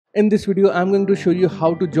In this video, I'm going to show you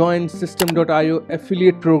how to join System.io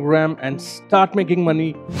affiliate program and start making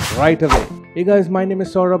money right away. Hey guys, my name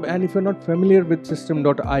is Saurabh, and if you're not familiar with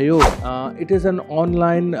System.io, it is an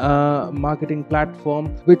online marketing platform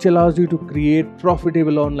which allows you to create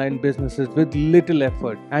profitable online businesses with little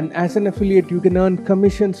effort. And as an affiliate, you can earn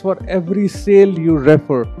commissions for every sale you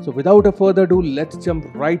refer. So without a further ado, let's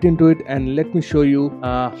jump right into it and let me show you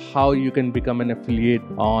how you can become an affiliate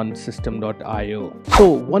on System.io. So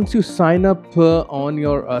once you sign up on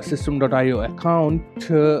your System.io account,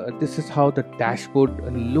 this is how the dashboard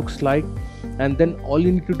looks like. And then all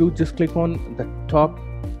you need to do, just click on the top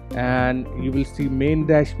and you will see main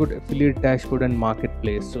dashboard, affiliate dashboard and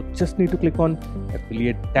marketplace. So just need to click on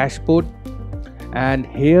affiliate dashboard, and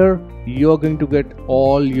here you are going to get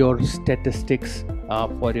all your statistics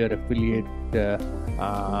for your affiliate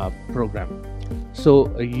program.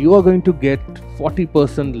 So you are going to get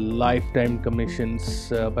 40% lifetime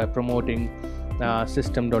commissions by promoting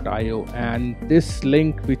System.io, and this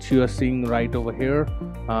link which you are seeing right over here,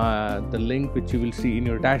 the link which you will see in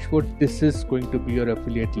your dashboard, this is going to be your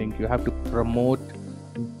affiliate link. You have to promote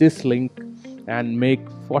this link and make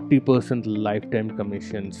 40% lifetime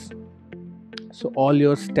commissions. So all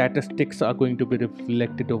your statistics are going to be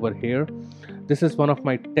reflected over here. This is one of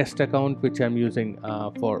my test account which I'm using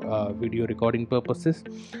for video recording purposes.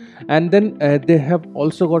 And then they have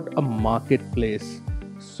also got a marketplace.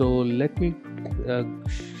 So let me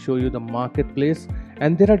show you the marketplace,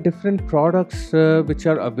 and there are different products which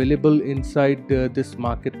are available inside this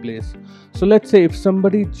marketplace. So let's say if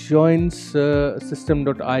somebody joins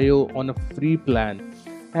System.io on a free plan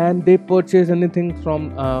and they purchase anything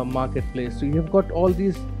from marketplace, so you have got all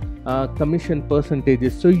these commission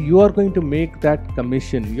percentages. So you are going to make that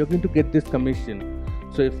commission, you're going to get this commission.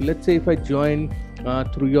 So if let's say if I join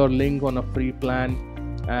through your link on a free plan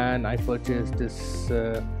and I purchase this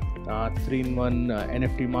 3-in-1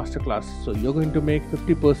 NFT masterclass, so you're going to make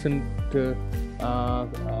 50%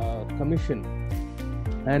 commission.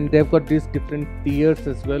 And they've got these different tiers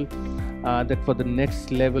as well, that for the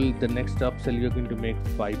next level, the next upsell, you're going to make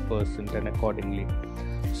 5% and accordingly.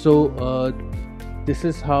 So this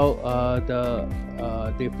is how the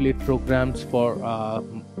affiliate programs for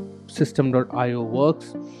System.io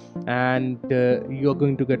works, and you're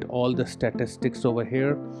going to get all the statistics over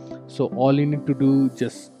here. So all you need to do,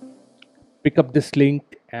 just pick up this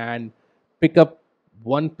link and pick up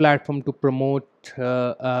one platform to promote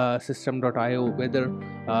System.io, whether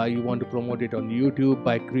you want to promote it on YouTube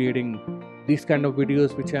by creating these kind of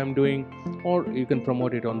videos which I'm doing, or you can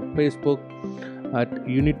promote it on Facebook.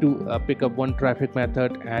 You need to pick up one traffic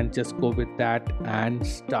method and just go with that and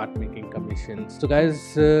start making commissions. So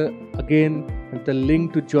guys, again, the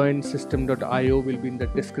link to join System.io will be in the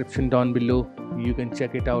description down below. You can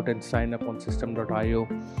check it out and sign up on System.io.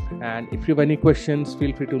 And if you have any questions,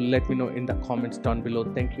 feel free to let me know in the comments down below.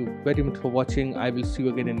 Thank you very much for watching. I will see you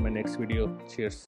again in my next video. Cheers.